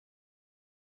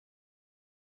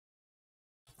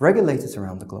Regulators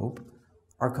around the globe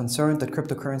are concerned that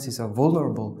cryptocurrencies are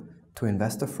vulnerable to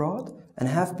investor fraud and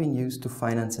have been used to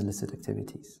finance illicit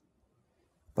activities.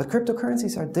 But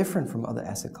cryptocurrencies are different from other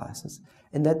asset classes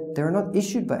in that they are not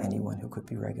issued by anyone who could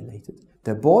be regulated.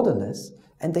 They're borderless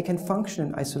and they can function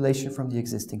in isolation from the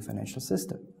existing financial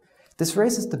system. This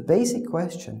raises the basic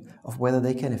question of whether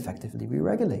they can effectively be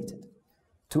regulated.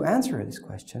 To answer this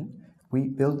question, we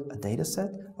build a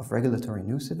dataset of regulatory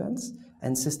news events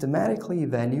and systematically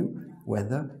evaluate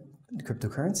whether the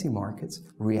cryptocurrency markets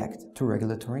react to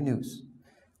regulatory news.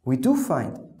 We do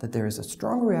find that there is a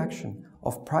strong reaction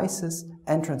of prices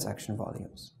and transaction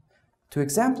volumes. To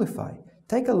exemplify,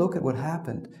 take a look at what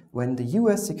happened when the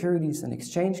US Securities and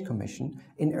Exchange Commission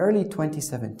in early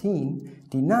 2017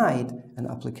 denied an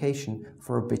application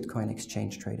for a Bitcoin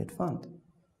exchange-traded fund.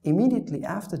 Immediately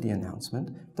after the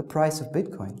announcement, the price of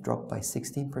Bitcoin dropped by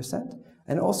 16%,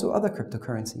 and also other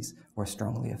cryptocurrencies were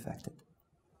strongly affected.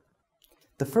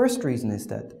 The first reason is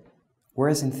that,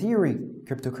 whereas in theory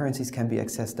cryptocurrencies can be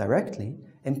accessed directly,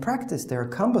 in practice they are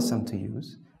cumbersome to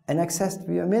use and accessed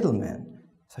via middlemen,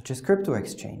 such as crypto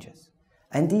exchanges.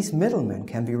 And these middlemen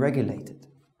can be regulated.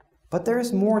 But there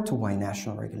is more to why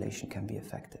national regulation can be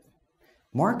effective.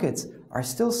 Markets are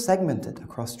still segmented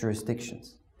across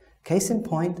jurisdictions. Case in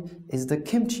point is the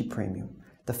kimchi premium,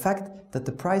 the fact that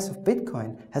the price of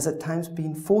Bitcoin has at times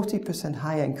been 40%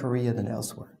 higher in Korea than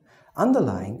elsewhere.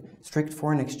 Underlying strict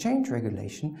foreign exchange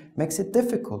regulation makes it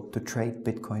difficult to trade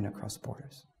Bitcoin across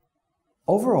borders.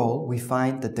 Overall, we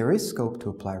find that there is scope to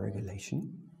apply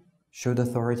regulation, should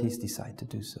authorities decide to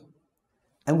do so.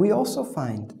 And we also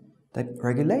find that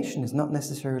regulation is not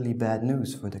necessarily bad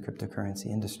news for the cryptocurrency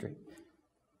industry.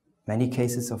 Many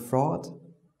cases of fraud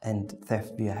and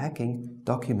theft via hacking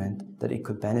document that it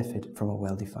could benefit from a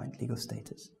well-defined legal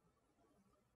status.